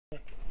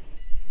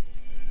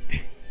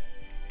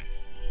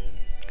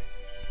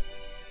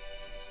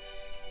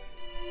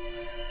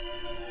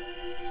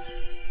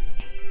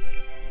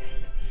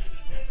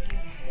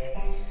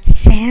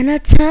Santa,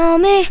 tell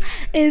me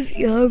if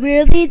you're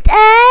really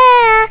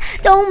there.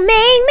 Don't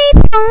make me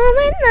fall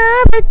in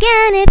love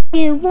again if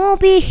you won't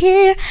be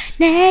here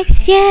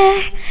next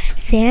year.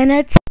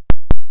 Santa,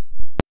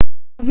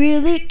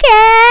 really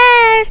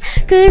cares,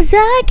 'cause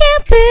I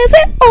can't prove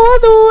it all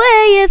the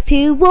way if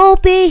he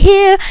won't be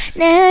here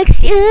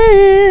next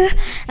year.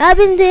 I've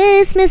been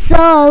dismissed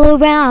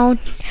all around,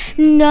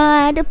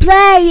 not to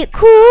play it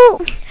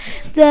cool.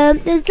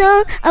 There's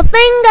a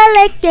finger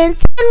like that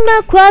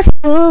across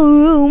the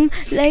room,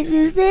 like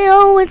they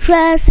always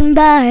passing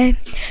by.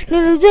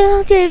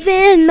 Don't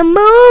in the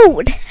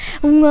mood.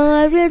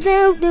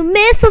 The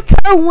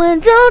mistletoe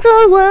and don't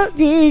know what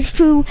is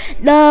true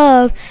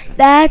love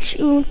that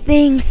you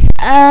think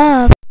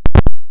of.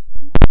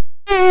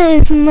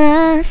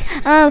 Christmas,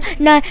 I'm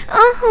not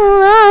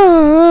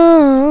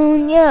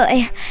alone.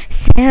 Yeah.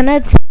 Santa,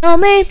 tell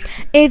me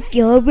if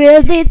you're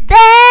really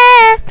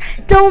there.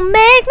 Don't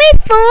make me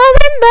fall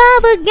in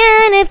love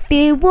again if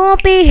you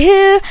won't be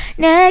here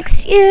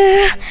next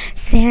year.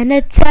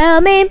 Santa, tell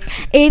me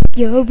if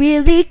you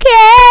really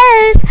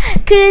cares,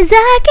 'cause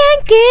I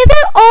can't give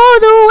it all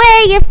the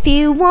way if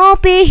you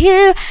won't be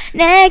here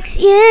next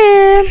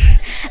year.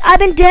 I've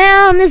been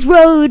down this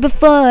road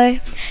before,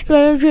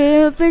 since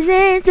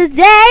this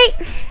day.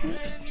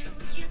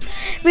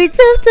 On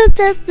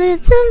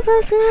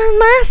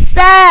my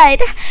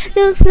side,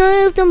 there's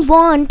nothing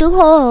one to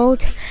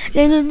hold.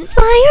 There's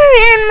fire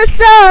in my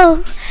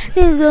soul.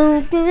 There's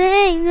the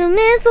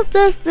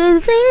mistletoe, the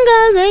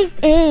finger like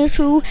a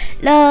true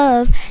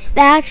love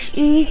that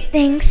she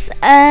thinks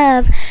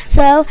of.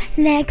 So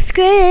next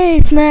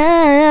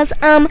Christmas,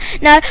 I'm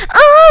not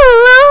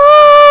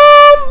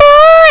alone,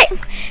 boy.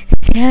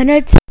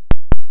 Santa,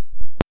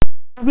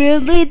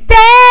 really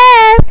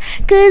there,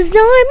 'cause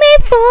don't make me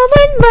fall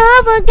in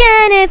love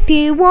again if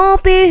he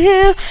won't be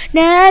here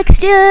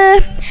next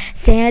year.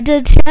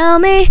 Santa, tell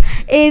me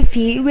if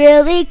he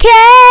really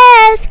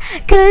cares,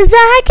 'cause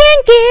I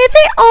can't give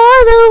it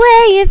all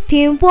away if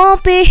he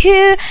won't be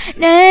here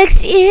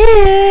next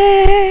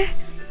year.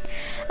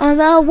 All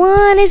I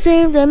want is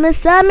things that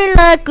beside me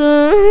like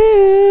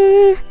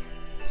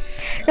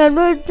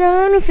number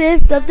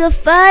 25th of the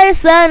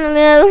fireside.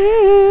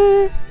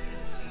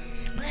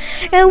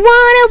 And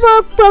wanna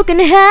walk broken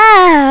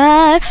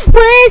heart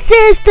when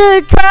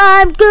sister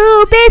time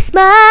to be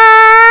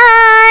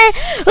smile.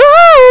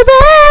 Oh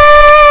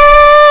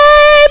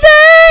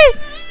baby,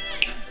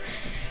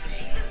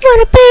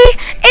 wanna be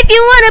if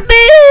you wanna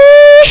be.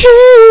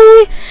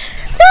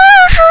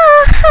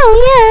 Oh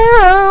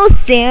yeah,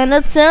 Santa,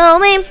 tell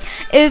me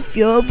if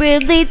you're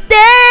really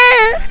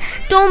there.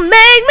 Don't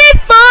make me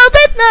fall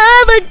in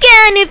love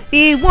again if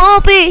you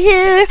won't be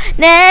here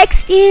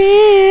next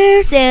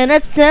year. Santa,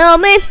 tell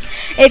me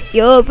if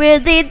you're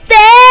really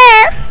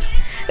there,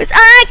 'cause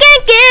I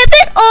can't give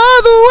it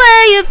all the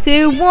way if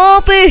you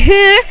won't be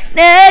here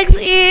next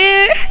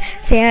year.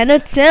 Santa,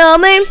 tell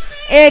me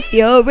if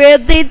you're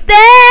really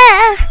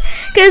there,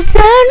 'cause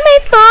I may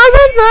fall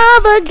in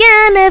love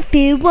again if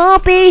you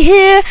won't be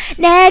here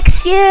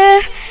next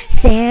year.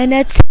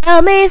 Santa,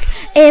 tell me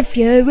if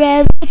you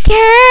really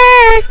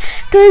cares,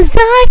 'cause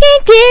I can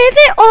give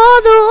it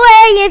all the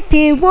way if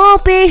you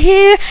won't be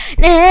here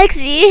next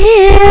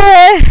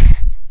year.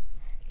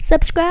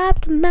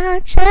 Subscribe to my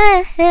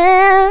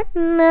channel.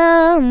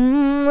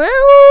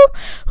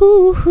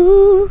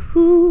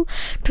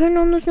 Turn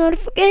on those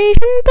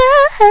notification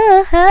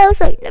bells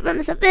so you never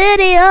miss a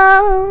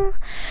video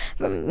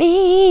from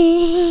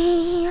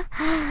me.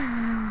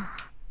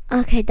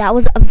 Okay, that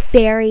was a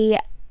very...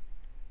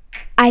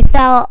 I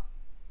felt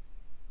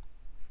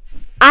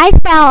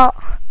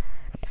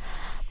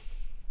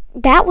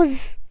that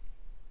was,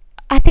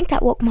 I think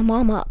that woke my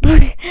mom up.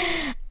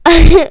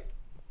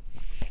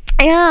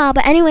 Yeah,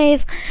 but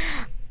anyways,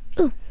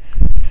 ooh.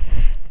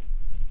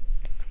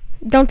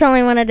 Don't tell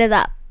anyone I did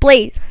that,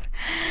 please.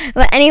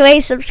 But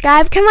anyways,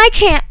 subscribe to my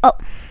channel. Oh.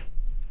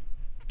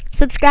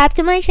 Subscribe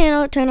to my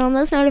channel, turn on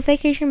those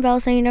notification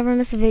bells so you never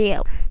miss a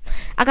video.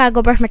 I gotta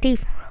go brush my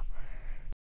teeth.